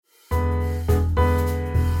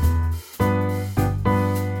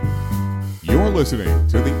listening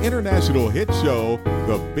to the international hit show,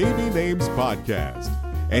 The Baby Names Podcast.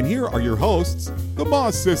 And here are your hosts, the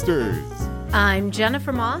Moss Sisters. I'm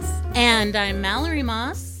Jennifer Moss. And I'm Mallory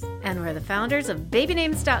Moss. And we're the founders of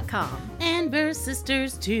BabyNames.com. And we're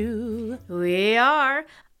sisters too. We are.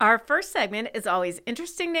 Our first segment is always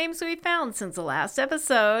interesting names we found since the last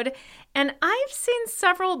episode. And I've seen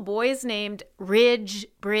several boys named Ridge,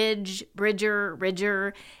 Bridge, Bridger,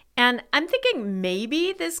 Ridger. And I'm thinking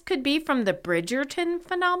maybe this could be from the Bridgerton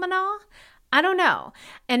phenomena. I don't know.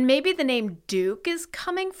 And maybe the name Duke is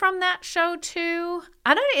coming from that show too.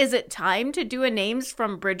 I don't know. Is it time to do a Names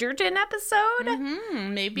from Bridgerton episode?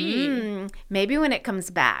 Maybe. Maybe when it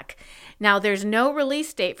comes back. Now, there's no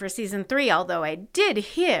release date for season 3, although I did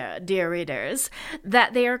hear, dear readers,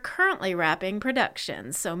 that they are currently wrapping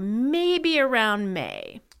production. So maybe around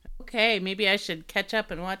May. Okay, maybe I should catch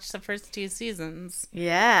up and watch the first 2 seasons.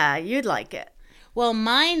 Yeah, you'd like it. Well,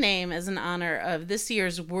 my name is in honor of this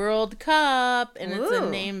year's World Cup, and it's a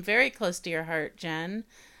name very close to your heart, Jen.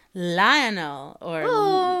 Lionel,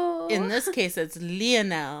 or in this case, it's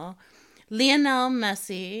Lionel. Lionel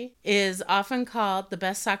Messi is often called the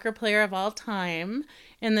best soccer player of all time.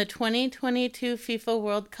 In the 2022 FIFA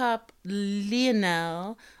World Cup,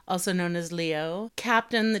 Lionel, also known as Leo,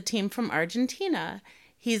 captained the team from Argentina.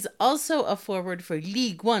 He's also a forward for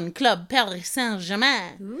Ligue 1 club Paris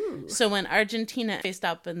Saint-Germain. So when Argentina faced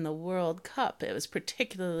up in the World Cup, it was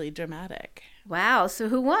particularly dramatic. Wow, so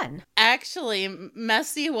who won? Actually,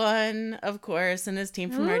 Messi won, of course, and his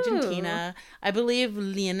team from Argentina. I believe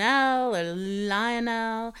Lionel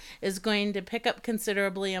is going to pick up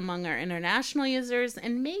considerably among our international users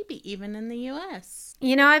and maybe even in the U.S.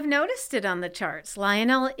 You know, I've noticed it on the charts.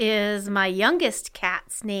 Lionel is my youngest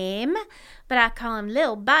cat's name, but I call him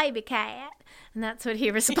Little Baby Cat. And that's what he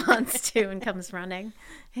responds to and comes running.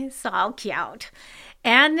 He's so cute.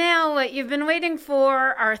 And now what you've been waiting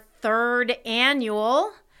for, our third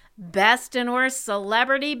annual Best and Worst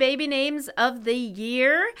Celebrity Baby Names of the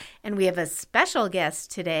Year. And we have a special guest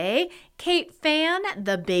today, Kate Fan,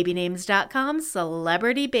 the BabyNames.com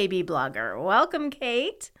celebrity baby blogger. Welcome,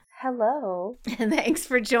 Kate. Hello. And thanks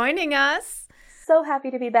for joining us. So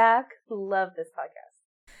happy to be back. Love this podcast.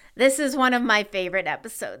 This is one of my favorite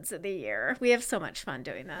episodes of the year. We have so much fun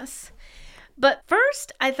doing this. But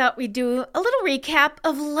first, I thought we'd do a little recap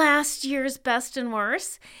of last year's Best and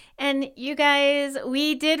Worst. And you guys,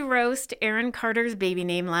 we did roast Aaron Carter's baby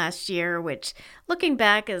name last year, which looking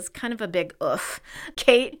back is kind of a big oof.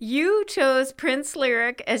 Kate, you chose Prince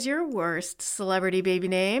Lyric as your worst celebrity baby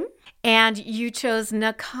name. And you chose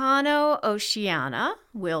Nakano Oceana,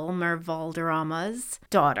 Wilmer Valderrama's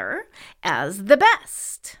daughter, as the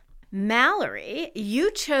best. Mallory, you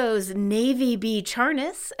chose Navy B.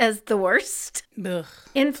 Charnas as the worst. Ugh.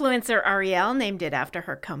 Influencer Ariel named it after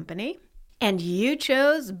her company. And you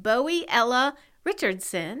chose Bowie Ella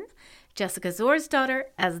Richardson, Jessica Zohr's daughter,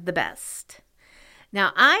 as the best.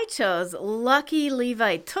 Now, I chose Lucky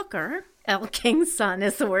Levi Tooker, Elle King's son,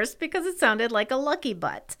 as the worst because it sounded like a lucky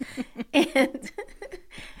butt. and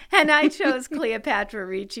I chose Cleopatra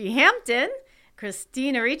Ricci Hampton,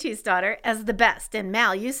 Christina Ricci's daughter, as the best. And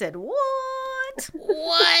Mal, you said, what?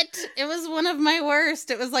 What? It was one of my worst.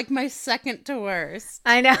 It was like my second to worst.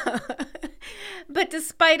 I know. But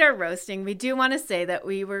despite our roasting, we do want to say that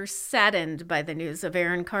we were saddened by the news of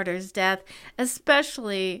Aaron Carter's death,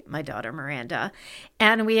 especially my daughter Miranda.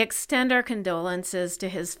 And we extend our condolences to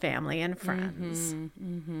his family and friends.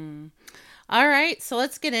 All right, so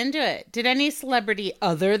let's get into it. Did any celebrity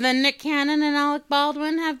other than Nick Cannon and Alec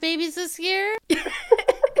Baldwin have babies this year?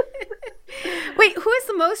 Wait, who has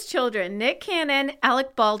the most children? Nick Cannon,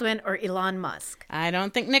 Alec Baldwin, or Elon Musk? I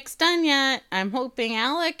don't think Nick's done yet. I'm hoping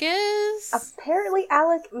Alec is. Apparently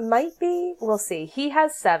Alec might be. We'll see. He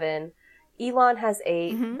has 7. Elon has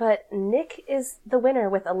 8. But Nick is the winner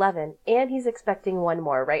with 11. And he's expecting 1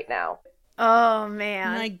 more right now. Oh,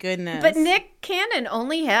 man. My goodness. But Nick Cannon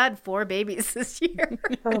only had 4 babies this year.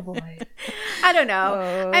 Oh, boy. I don't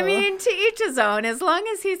know. I mean, to each his own. As long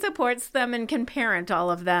as he supports them and can parent all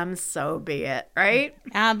of them, so be it, right?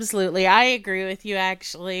 Absolutely. I agree with you,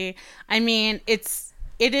 actually. I mean, it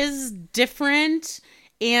is different,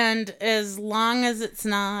 and as long as it's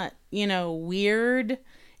not, weird,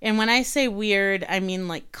 and when I say weird, I mean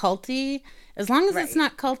like culty. As long as it's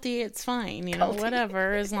not culty, it's fine,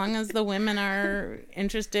 whatever. As long as the women are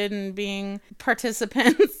interested in being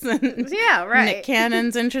participants, and yeah, right. Nick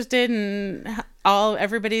Cannon's interested, and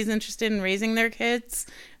everybody's interested in raising their kids.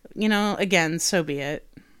 Again, so be it.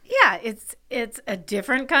 Yeah, it's a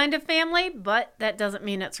different kind of family, but that doesn't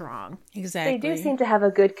mean it's wrong. Exactly. They do seem to have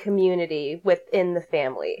a good community within the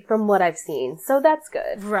family, from what I've seen, so that's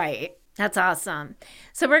good. Right. That's awesome.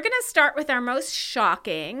 So we're going to start with our most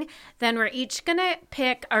shocking. Then we're each going to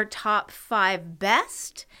pick our top 5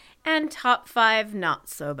 best and top 5 not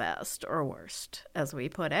so best or worst, as we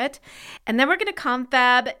put it. And then we're going to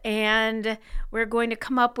confab and we're going to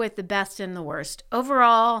come up with the best and the worst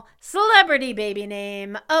overall celebrity baby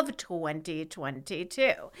name of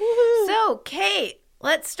 2022. Woo-hoo. So, Kate,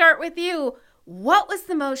 let's start with you. What was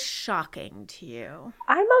the most shocking to you?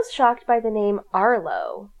 I'm most shocked by the name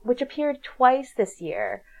Arlo, which appeared twice this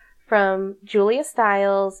year from Julia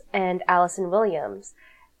Stiles and Allison Williams.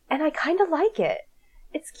 And I kind of like it.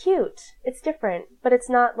 It's cute. It's different, but it's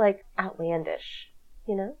not like outlandish,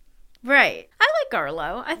 you know? Right. I like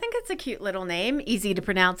Arlo. I think it's a cute little name. Easy to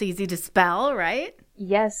pronounce, easy to spell, right?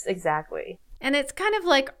 Yes, exactly. And it's kind of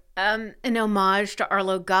like an homage to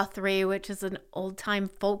Arlo Guthrie, which is an old-time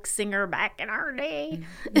folk singer back in our day.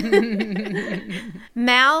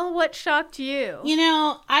 Mal, what shocked you? You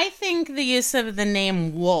know, I think the use of the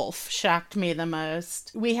name Wolf shocked me the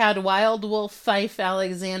most. We had Wild Wolf Fife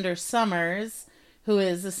Alexander Summers, who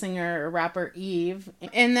is the singer, rapper Eve.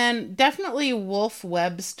 And then definitely Wolf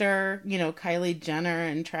Webster, you know, Kylie Jenner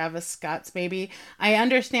and Travis Scott's baby. I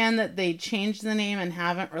understand that they changed the name and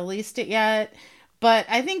haven't released it yet. But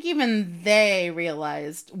I think even they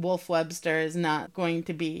realized Wolf Webster is not going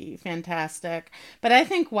to be fantastic. But I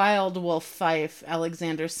think Wild Wolf Fife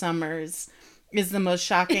Alexander Summers is the most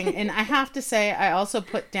shocking. And I have to say, I also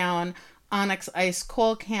put down Onyx Ice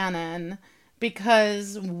Cole Cannon,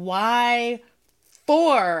 because why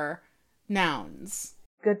 4 nouns?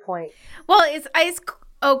 Good point. Well, it's ice.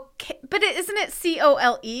 Okay, but isn't it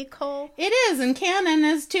C-O-L-E, Cole? It is, and cannon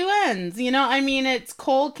is 2 N's. You know, I mean, it's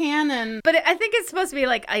Cole Cannon. But I think it's supposed to be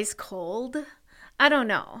like ice cold. I don't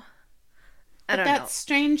know. That's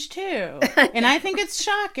strange too. And I think it's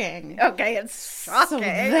shocking. Okay, it's shocking. So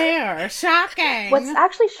there, shocking. What's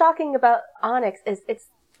actually shocking about Onyx is it's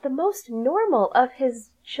the most normal of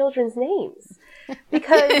his children's names.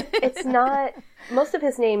 Because it's not, most of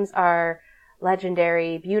his names are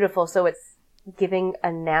legendary, beautiful, so it's giving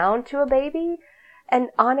a noun to a baby, and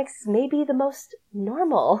Onyx may be the most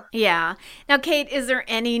normal. Yeah. Now, Kate, is there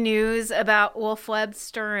any news about Wolf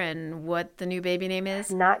Webster and what the new baby name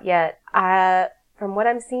is? Not yet. From what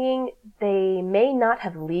I'm seeing, they may not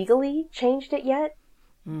have legally changed it yet,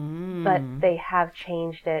 but they have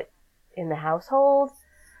changed it in the household.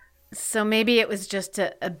 So maybe it was just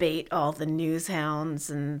to abate all the news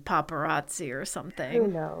hounds and paparazzi or something. Who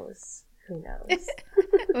knows? Who knows?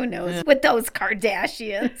 Who knows with those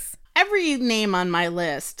Kardashians? Every name on my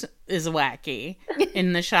list is wacky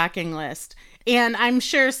in the shocking list. And I'm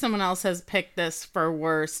sure someone else has picked this for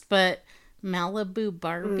worst, but Malibu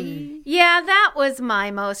Barbie? Yeah, that was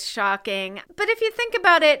my most shocking. But if you think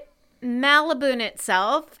about it, Malibu in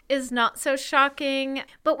itself is not so shocking.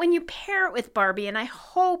 But when you pair it with Barbie, and I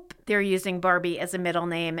hope they're using Barbie as a middle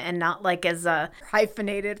name and not like as a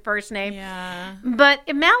hyphenated first name. Yeah. But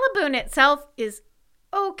Malibu in itself is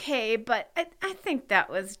okay, but I think that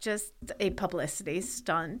was just a publicity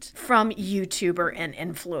stunt from YouTuber and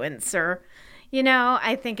influencer. You know,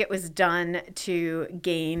 I think it was done to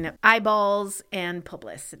gain eyeballs and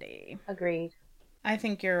publicity. Agreed. I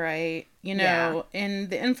think you're right. You know,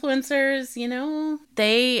 and the influencers, you know,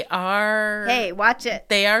 they are... Hey, watch it.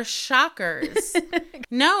 They are shockers.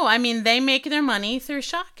 No, I mean, they make their money through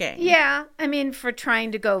shocking. Yeah, I mean, for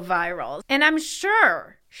trying to go viral. And I'm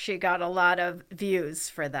sure she got a lot of views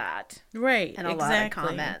for that. Right, and a lot of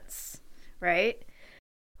comments, right?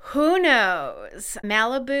 Who knows?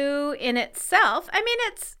 Malibu in itself, I mean,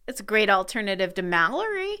 it's a great alternative to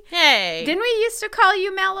Mallory. Hey. Didn't we used to call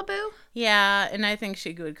you Malibu? Yeah, and I think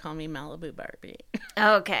she would call me Malibu Barbie.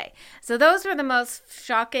 Okay, so those were the most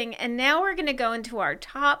shocking, and now we're going to go into our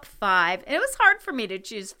top 5. And it was hard for me to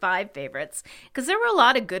choose 5 favorites because there were a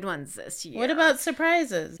lot of good ones this year. What about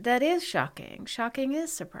surprises? That is shocking. Shocking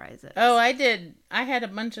is surprises. Oh, I did. I had a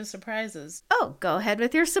bunch of surprises. Oh, go ahead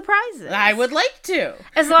with your surprises. I would like to.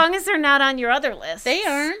 As long as they're not on your other list. They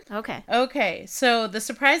aren't. Okay. Okay, so the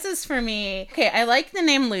surprises for me. Okay, I like the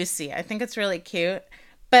name Lucy. I think it's really cute.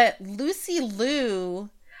 But Lucy Liu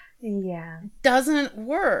doesn't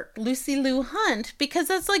work. Lucy Liu Hunt, because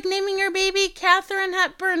that's like naming your baby Katharine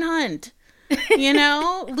Hepburn Hunt. You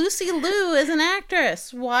know, Lucy Liu is an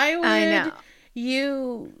actress. Why would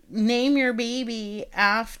you name your baby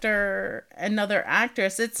after another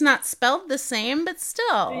actress? It's not spelled the same, but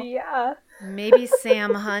still. Yeah. Maybe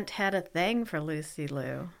Sam Hunt had a thing for Lucy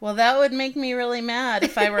Liu. Well, that would make me really mad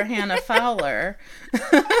if I were Hannah Fowler.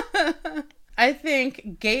 I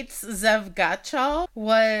think Gates Zevgachal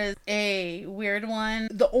was a weird one.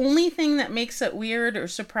 The only thing that makes it weird or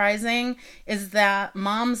surprising is that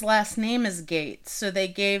mom's last name is Gates, so they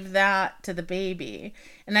gave that to the baby.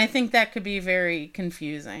 And I think that could be very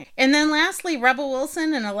confusing. And then lastly, Rebel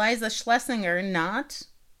Wilson and Eliza Schlesinger, not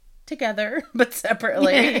together, but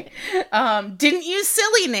separately, didn't use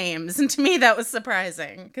silly names. And to me, that was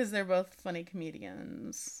surprising because they're both funny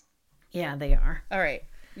comedians. Yeah, they are. All right.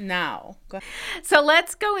 Now, go ahead. So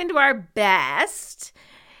let's go into our best.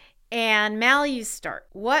 And Mal, you start.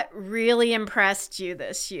 What really impressed you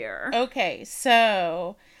this year? Okay,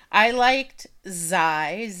 so I liked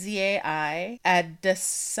Zai, Z-A-I,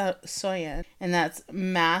 Adesoyan, and that's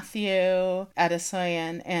Matthew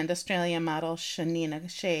Adesoyan and Australian model Shanina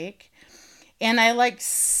Sheikh. And I liked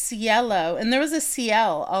Cielo, and there was a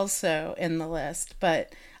CL also in the list,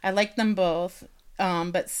 but I liked them both.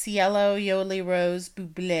 But Cielo Yoli Rose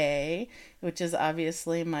Bublé, which is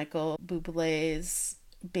obviously Michael Bublé's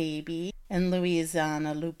baby, and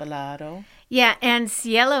Luisana Lupalado. Yeah, and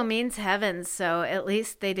Cielo means heaven, so at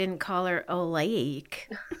least they didn't call her Oleic.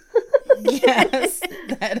 Yes,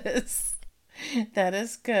 that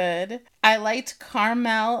is good. I liked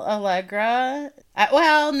Carmel Allegra.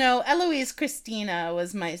 Eloise Christina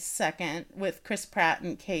was my second with Chris Pratt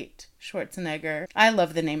and Kate Schwarzenegger. I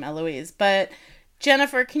love the name Eloise, but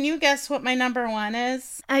Jennifer, can you guess what my number one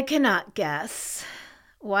is? I cannot guess.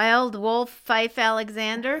 Wild Wolf Fife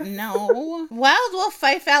Alexander? No. Wild Wolf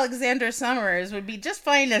Fife Alexander Summers would be just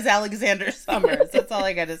fine as Alexander Summers. That's all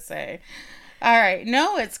I gotta say. All right.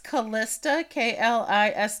 No, it's Callista,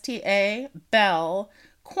 Klista, Bell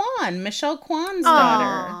Kwan, Michelle Kwan's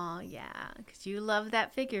daughter. Oh, yeah, because you love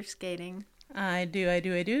that figure skating. I do.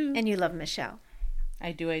 And you love Michelle.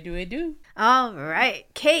 I do. All right.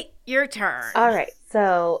 Kate, your turn. All right.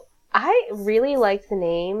 So I really liked the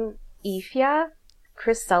name Ifya,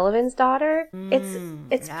 Chris Sullivan's daughter.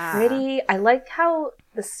 It's pretty. I liked how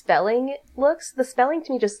the spelling looks. The spelling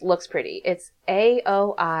to me just looks pretty. It's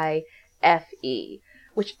Aoife,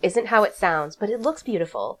 which isn't how it sounds, but it looks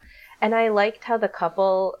beautiful. And I liked how the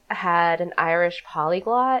couple had an Irish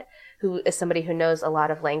polyglot, who is somebody who knows a lot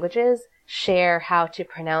of languages, share how to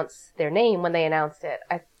pronounce their name when they announced it.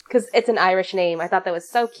 Because it's an Irish name. I thought that was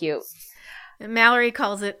so cute. Mallory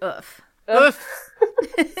calls it oof. Oof.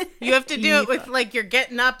 You have to do it with like you're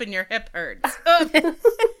getting up and your hip hurts.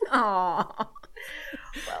 Aww.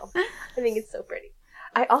 Well, I think it's so pretty.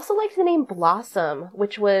 I also liked the name Blossom,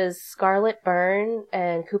 which was Scarlett Byrne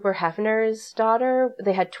and Cooper Hefner's daughter.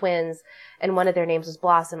 They had twins, and one of their names was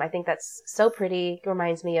Blossom. I think that's so pretty. It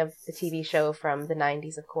reminds me of the TV show from the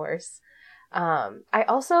 90s, of course. One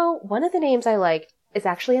of the names I liked is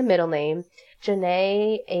actually a middle name.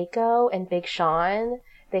 Janae Aiko and Big Sean,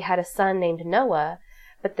 they had a son named Noah,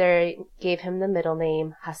 but they gave him the middle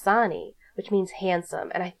name Hassani, which means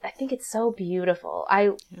handsome. And I think it's so beautiful.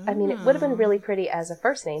 I mean, it would have been really pretty as a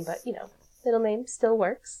first name, but, middle name still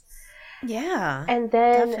works. Yeah, and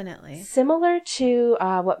then, definitely. Similar to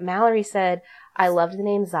what Mallory said, I loved the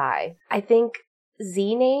name Zai. I think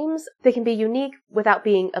Z names, they can be unique without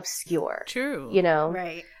being obscure. True.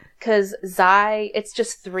 Right. Because Zai, it's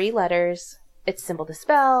just 3 letters. It's simple to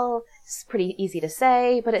spell. It's pretty easy to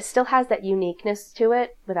say, but it still has that uniqueness to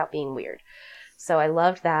it without being weird. So I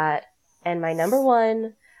loved that. And my number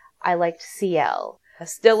one, I liked CL.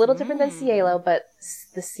 Still a little different than Cielo, but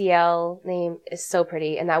the CL name is so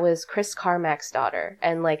pretty. And that was Chris Carmack's daughter.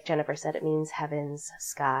 And like Jennifer said, it means heavens,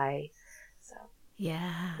 sky. So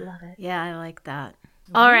yeah. Love it. Yeah, I like that.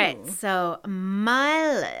 All right. So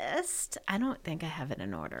my list, I don't think I have it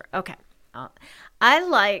in order. Okay. I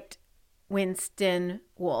liked Winston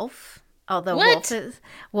Wolfe, although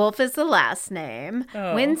Wolfe is the last name.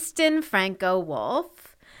 Oh. Winston Franco Wolfe.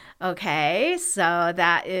 Okay, so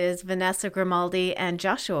that is Vanessa Grimaldi and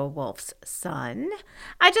Joshua Wolfe's son.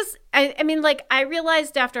 I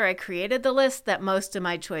realized after I created the list that most of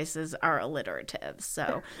my choices are alliterative,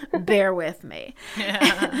 so bear with me.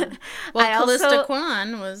 Yeah. Well, Callista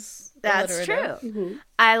Kwan was That's true. Mm-hmm.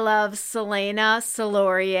 I love Selena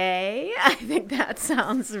Salaurier. I think that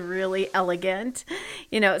sounds really elegant.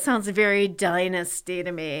 It sounds very dynasty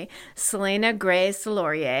to me. Selena Gray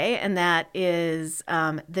Salaurier, and that is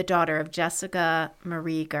the daughter of Jessica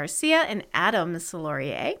Marie Garcia and Adam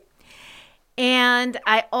Salaurier. And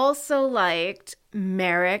I also liked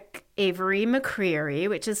Merrick Avery McCreary,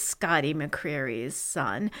 which is Scotty McCreary's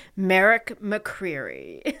son. Merrick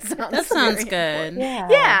McCreary. That sounds good.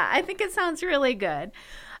 Yeah, I think it sounds really good.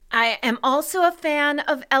 I am also a fan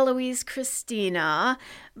of Eloise Christina,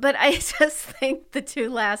 but I just think the 2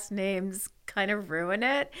 last names kind of ruin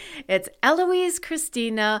it. It's Eloise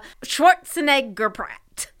Christina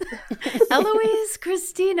Schwarzenegger-Pratt. Eloise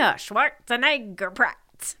Christina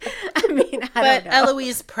Schwarzenegger-Pratt. I mean, I don't know.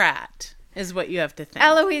 Eloise Pratt is what you have to think.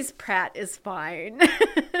 Eloise Pratt is fine.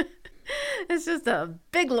 It's just a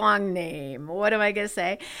big, long name. What am I going to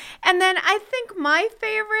say? And then I think my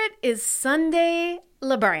favorite is Sunday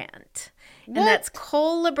LeBrant. And that's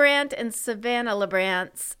Cole LeBrant and Savannah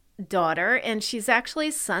LeBrant's daughter. And she's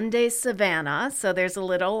actually Sunday Savannah. So there's a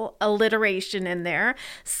little alliteration in there.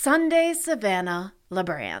 Sunday Savannah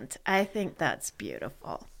LeBrant. I think that's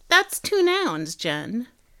beautiful. That's 2 nouns, Jen.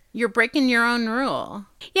 You're breaking your own rule.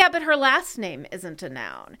 Yeah, but her last name isn't a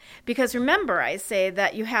noun. Because remember, I say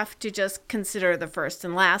that you have to just consider the first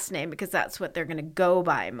and last name because that's what they're going to go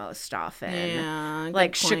by most often. Yeah,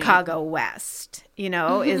 like good point. Chicago West,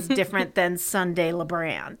 is different than Sunday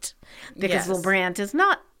LeBrant. Because Yes. LeBrant is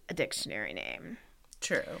not a dictionary name.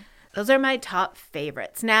 True. Those are my top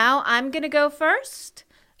favorites. Now I'm going to go first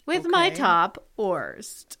with my top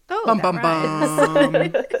worst. Oh, Bum, that bum, rhymes.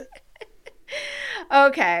 bum.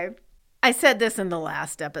 Okay. I said this in the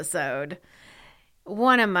last episode.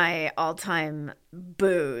 One of my all-time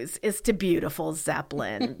boos is to Beautiful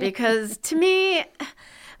Zeppelin because to me,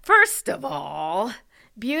 first of all,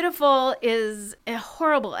 beautiful is a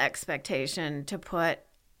horrible expectation to put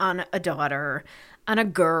on a daughter, on a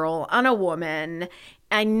girl, on a woman.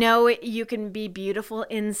 I know you can be beautiful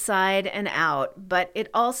inside and out, but it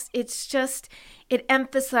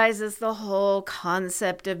emphasizes the whole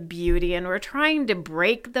concept of beauty, and we're trying to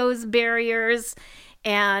break those barriers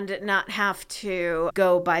and not have to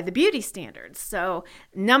go by the beauty standards. So,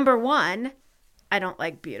 number one, I don't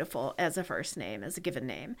like beautiful as a first name, as a given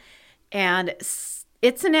name. And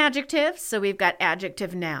it's an adjective, so we've got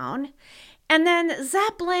adjective noun. And then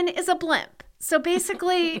Zeppelin is a blimp. So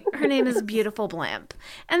basically, her name is Beautiful Blimp.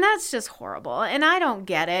 And that's just horrible. And I don't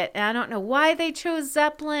get it. And I don't know why they chose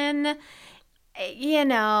Zeppelin.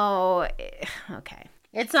 Okay.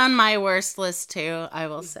 It's on my worst list, too, I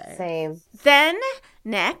will say. Same. Then,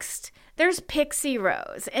 next, there's Pixie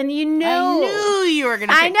Rose. And I knew you were going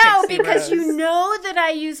to I pick know, Pixie because Rose. you know that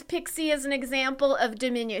I use Pixie as an example of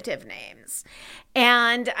diminutive names.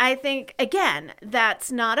 And I think, again,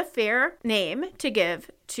 that's not a fair name to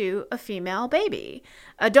give to a female baby,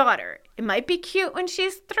 a daughter. It might be cute when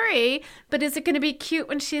she's 3, but is it going to be cute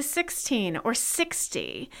when she's 16 or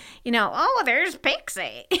 60? There's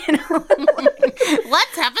Pixie.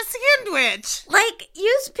 Let's have a sandwich. Like,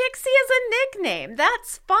 use Pixie as a nickname.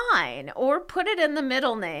 That's fine. Or put it in the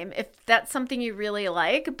middle name if that's something you really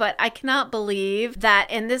like. But I cannot believe that.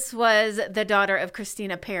 And this was the daughter of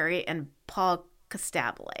Christina Perri and Paul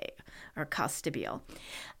Costabile.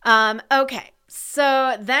 Okay.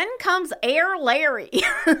 So then comes Air Larry.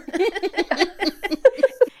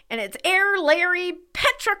 And it's Air Larry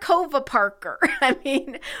Petrakova Parker. I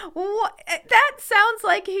mean, that sounds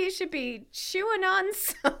like he should be chewing on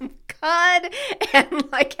some cud and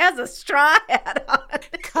has a straw hat on.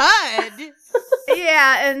 Cud?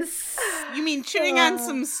 Yeah, and You mean chewing on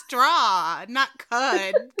some straw, not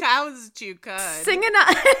cud. Cows chew cud.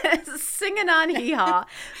 singing on hee-haw.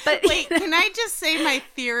 But Wait, can I just say my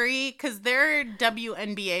theory? Because they're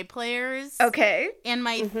WNBA players. okay. And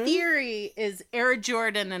my theory is Air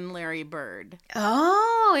Jordan and Larry Bird.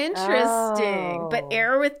 Oh, interesting. Oh. But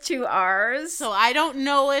Air with 2 R's. So I don't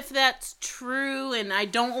know if that's true, and I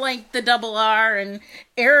don't like the double R, and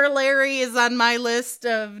Air Larry is on my list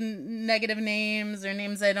of negative names or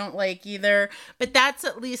names I don't like either. But that's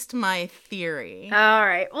at least my theory. All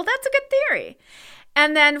right. Well, that's a good theory.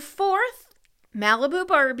 And then fourth, Malibu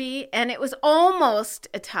Barbie, and it was almost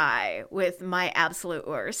a tie with my absolute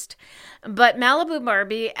worst. But Malibu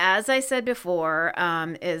Barbie, as I said before,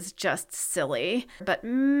 is just silly. But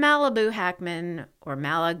Malibu Hackman or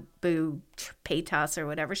Malibu Paytas or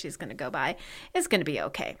whatever she's going to go by is going to be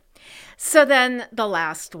okay. So then the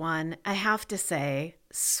last one, I have to say,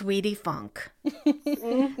 Sweetie Funk.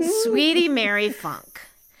 Sweetie Mary Funk.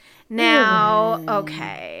 Now,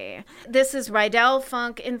 okay, this is Rydell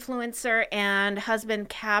Funk influencer and husband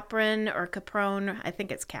Capron or Caprone, I think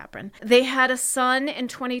it's Capron. They had a son in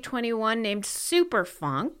 2021 named Super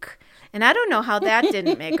Funk, and I don't know how that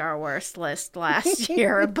didn't make our worst list last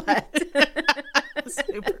year, but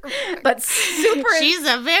but Super. She's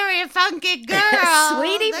a very funky girl.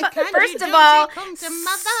 Sweetie, The country first of don't all, take home to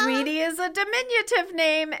mother. Sweetie is a diminutive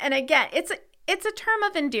name, and again, it's a term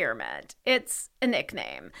of endearment. It's a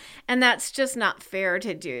nickname, and that's just not fair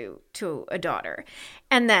to do to a daughter.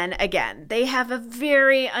 And then again, they have a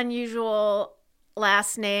very unusual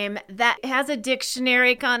last name that has a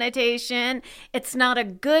dictionary connotation. It's not a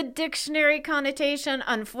good dictionary connotation.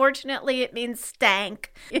 Unfortunately, it means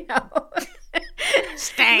stank, you know.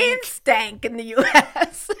 Stank. It means stank in the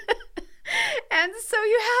U.S. And so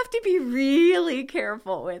you have to be really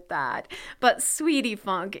careful with that. But Sweetie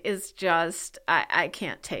Funk is just, I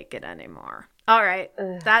can't take it anymore. All right,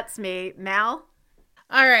 that's me. Mal?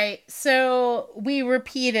 All right, so we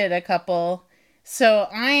repeated a couple. So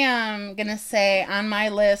I am going to say on my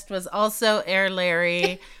list was also Air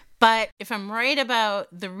Larry. But if I'm right about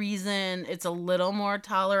the reason, it's a little more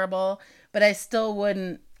tolerable. But I still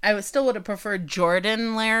would have preferred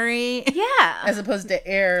Jordan Larry. Yeah. As opposed to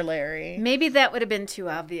Air Larry. Maybe that would have been too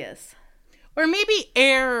obvious. Or maybe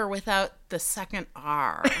Air without the second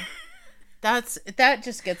R. That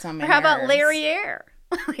just gets on my Or how nerves. about Larry Air?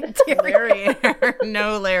 Larry Air.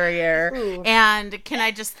 No Larry Air. Ooh. And can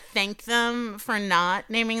I just thank them for not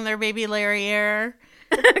naming their baby Larry Air?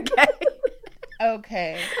 Okay.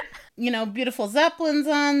 Okay. You know, Beautiful Zeppelin's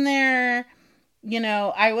on there. You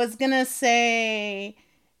know, I was going to say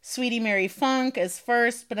Sweetie Mary Funk as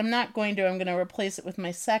first, but I'm not going to. I'm going to replace it with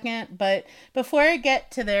my second. But before I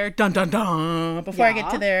get to there, I get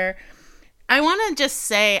to there, I want to just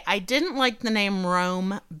say I didn't like the name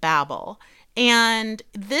Rome Babel. And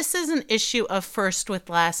this is an issue of first with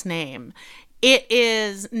last name. It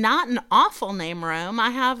is not an awful name, Rome. I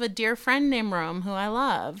have a dear friend named Rome who I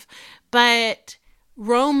love. But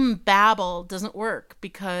Rome Babel doesn't work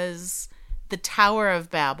because the Tower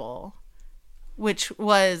of Babel, which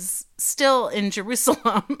was still in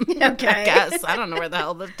Jerusalem, Okay. I guess. I don't know where the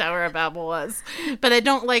hell the Tower of Babel was. But I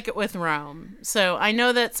don't like it with Rome. So I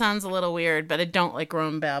know that sounds a little weird, but I don't like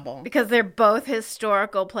Rome Babel. Because they're both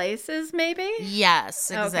historical places, maybe? Yes,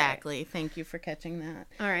 exactly. Okay. Thank you for catching that.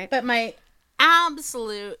 All right. But my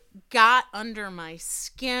absolute got under my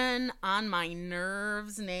skin, on my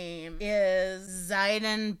nerves name is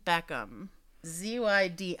Zydon Beckham.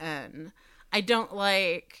 Zydn. I don't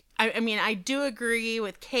like, I mean, I do agree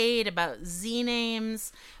with Kate about Z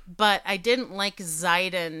names, but I didn't like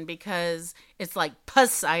Zydon because it's like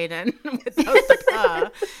Poseidon without the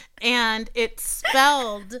pa. And it's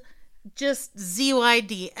spelled just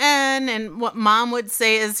Zydn, and what Mom would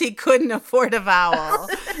say is he couldn't afford a vowel.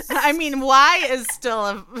 I mean, Y is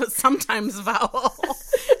still sometimes vowel,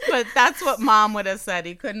 but that's what Mom would have said.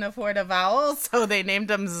 He couldn't afford a vowel, so they named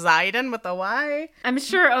him Zydon with a Y. I'm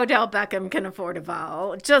sure Odell Beckham can afford a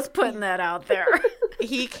vowel. Just putting that out there.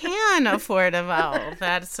 He can afford a vowel.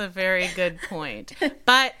 That's a very good point.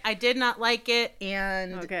 But I did not like it,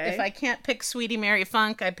 and if I can't pick Sweetie Mary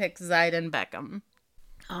Funk, I pick Zydon Beckham.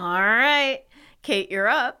 All right. Kate, you're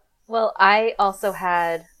up. Well, I also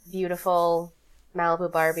had Beautiful, Malibu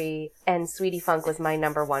Barbie, and Sweetie Funk was my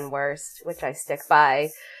number one worst, which I stick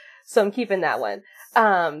by. So I'm keeping that one.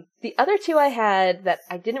 The other two I had that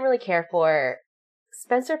I didn't really care for,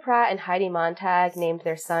 Spencer Pratt and Heidi Montag named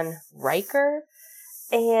their son Riker.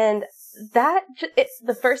 And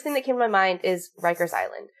the first thing that came to my mind is Rikers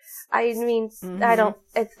Island. I mean,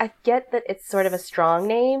 I get that it's sort of a strong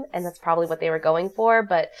name, and that's probably what they were going for,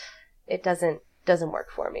 but it doesn't work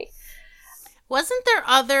for me. Wasn't there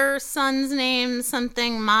other sons' names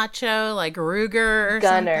something macho, like Ruger or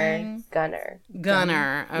something?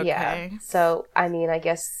 Gunner, okay. Yeah, so, I mean, I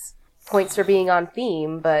guess points for being on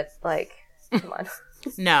theme, but, like, come on.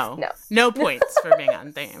 No points for being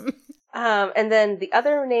on theme. And then the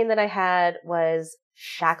other name that I had was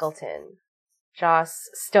Shackleton. Joss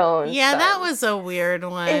Stone's Yeah, son. that was a weird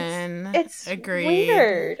one. It's Agreed.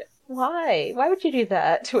 Weird. Why? Why would you do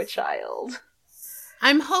that to a child?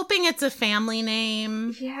 I'm hoping it's a family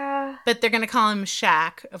name. Yeah. But they're going to call him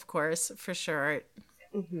Shaq, of course, for sure.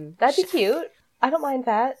 Mm-hmm. That'd be cute. I don't mind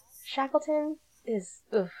that. Shackleton is...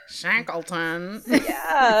 Ugh. Shackleton.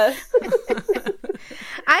 Yeah.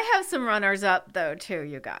 I have some runners-up, though, too,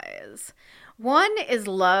 you guys. One is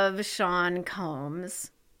Love Sean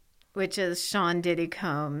Combs, which is Sean Diddy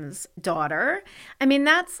Combs' daughter. I mean,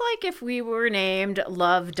 that's like if we were named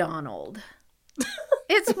Love Donald.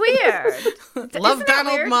 It's weird. Love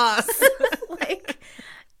Donald weird? Moss. Like,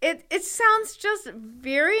 it sounds just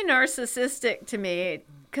very narcissistic to me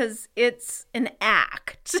because it's an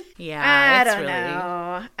act. Yeah, I don't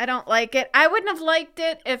know. I don't like it. I wouldn't have liked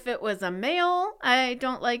it if it was a male. I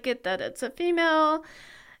don't like it that it's a female.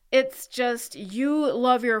 It's just, you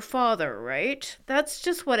love your father, right? That's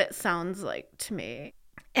just what it sounds like to me.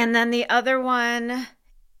 And then the other one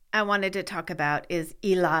I wanted to talk about is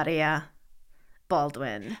Ilaria.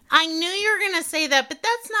 Baldwin. I knew you were going to say that, but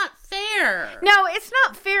that's not fair. No, it's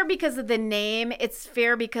not fair because of the name. It's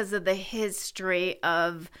fair because of the history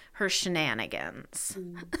of her shenanigans.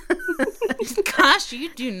 Gosh,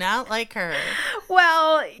 you do not like her.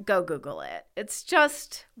 Well, go Google it. It's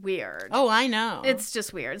just weird. Oh, I know. It's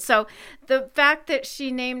just weird. So the fact that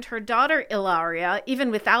she named her daughter Ilaria,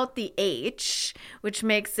 even without the H, which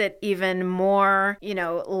makes it even more,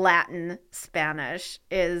 Latin Spanish,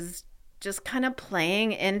 is just kind of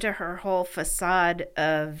playing into her whole facade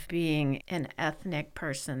of being an ethnic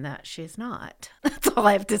person that she's not. That's all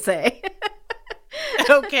I have to say.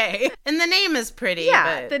 Okay. And the name is pretty.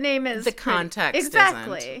 Yeah, but the name is the context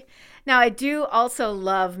exactly. Isn't. Now, I do also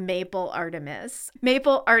love Maple Artemis.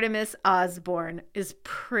 Maple Artemis Osborne is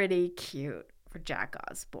pretty cute for Jack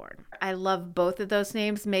Osborne. I love both of those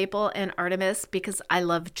names, Maple and Artemis, because I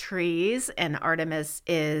love trees, and Artemis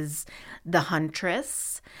is the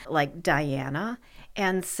huntress, like Diana.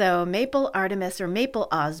 And so Maple Artemis or Maple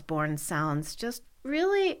Osborne sounds just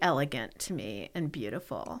really elegant to me and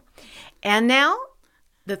beautiful. And now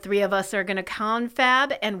the three of us are going to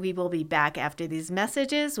confab, and we will be back after these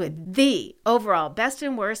messages with the overall best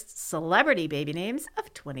and worst celebrity baby names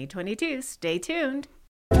of 2022. Stay tuned.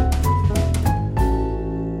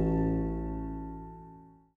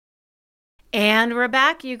 And we're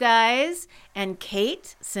back, you guys. And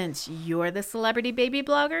Kate, since you're the celebrity baby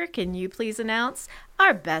blogger, can you please announce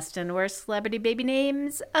our best and worst celebrity baby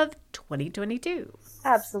names of 2022?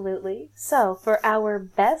 Absolutely. So, for our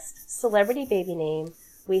best celebrity baby name,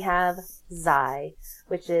 we have Zai,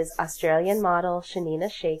 which is Australian model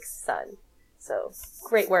Shanina Sheikh's son. So,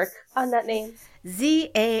 great work on that name.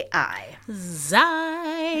 Z-A-I.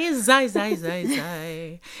 Zai, Zai, Zai, Zai,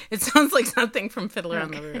 Zai. It sounds like something from Fiddler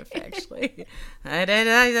on the Roof, actually.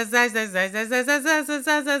 Okay.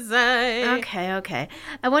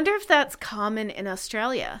 I wonder if that's common in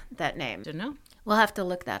Australia, that name. Don't know. We'll have to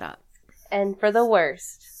look that up. And for the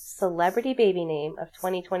worst celebrity baby name of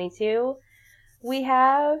 2022, we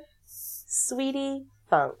have Sweetie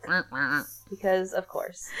Funk. Because of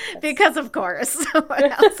course. Because of course.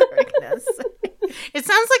 What else are we gonna say? It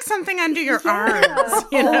sounds like something under your arms,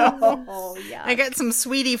 Oh, yeah. I got some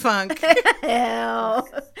Sweetie Funk. Ew.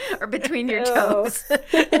 Or between your toes.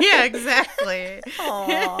 Yeah, exactly.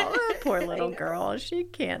 Oh, poor little girl. She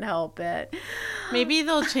can't help it. Maybe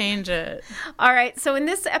they'll change it. All right. So in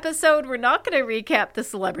this episode, we're not going to recap the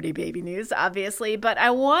celebrity baby news, obviously, but I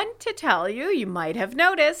want to tell you, you might have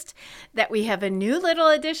noticed that we have a new little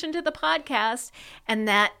addition to the podcast, and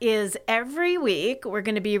that is every week we're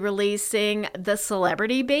going to be releasing the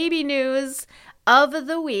celebrity baby news of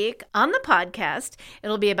the week on the podcast.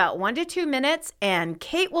 It'll be about 1 to 2 minutes, and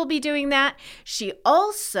Kate will be doing that. She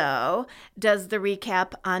also does the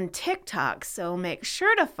recap on TikTok, so make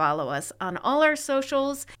sure to follow us on all our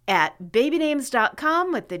socials at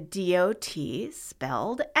babynames.com with the DOT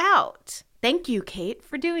spelled out. Thank you, Kate,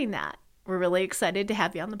 for doing that. We're really excited to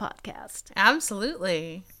have you on the podcast.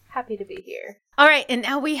 Absolutely. Happy to be here. All right, and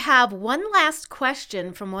now we have one last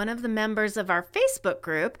question from one of the members of our Facebook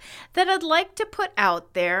group that I'd like to put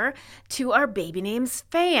out there to our Baby Names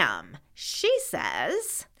fam. She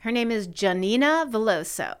says, her name is Janina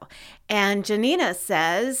Veloso, and Janina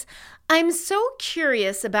says, I'm so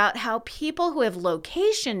curious about how people who have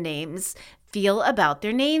location names feel about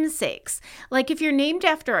their namesakes. Like, if you're named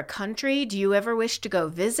after a country, do you ever wish to go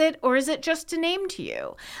visit, or is it just a name to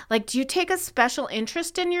you? Like, do you take a special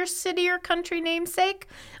interest in your city or country namesake,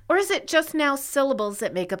 or is it just now syllables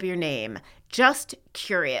that make up your name? Just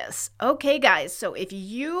curious. Okay, guys, so if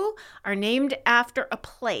you are named after a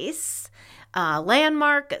place, a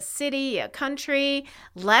landmark, a city, a country,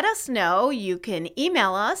 let us know. You can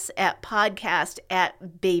email us at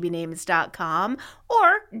podcast@babynames.com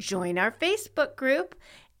or join our Facebook group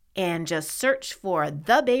and just search for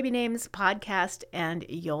the Baby Names Podcast and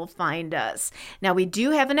you'll find us. Now, we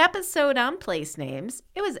do have an episode on place names.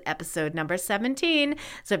 It was episode number 17.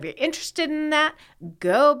 So if you're interested in that,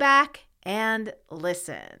 go back and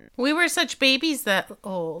listen. We were such babies that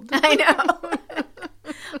old. I know.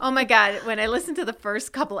 Oh my God, when I listened to the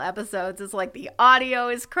first couple episodes, it's like the audio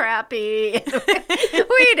is crappy.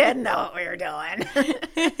 We didn't know what we were doing.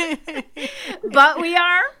 But we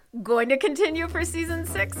are going to continue for season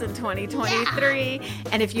 6 in 2023. Yeah.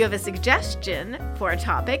 And if you have a suggestion for a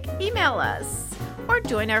topic, email us or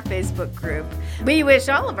join our Facebook group. We wish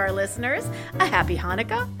all of our listeners a happy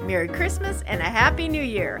Hanukkah, Merry Christmas, and a Happy New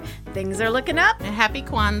Year. Things are looking up. A happy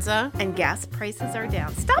Kwanzaa. And gas prices are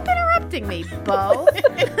down. Stop interrupting me, Bo.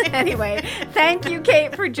 Anyway, thank you,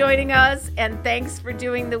 Kate, for joining us. And thanks for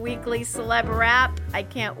doing the weekly celeb wrap. I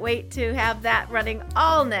can't wait to have that running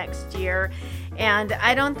all next year. And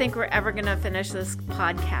I don't think we're ever going to finish this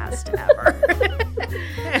podcast ever.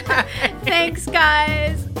 Thanks,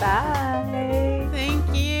 guys. Bye.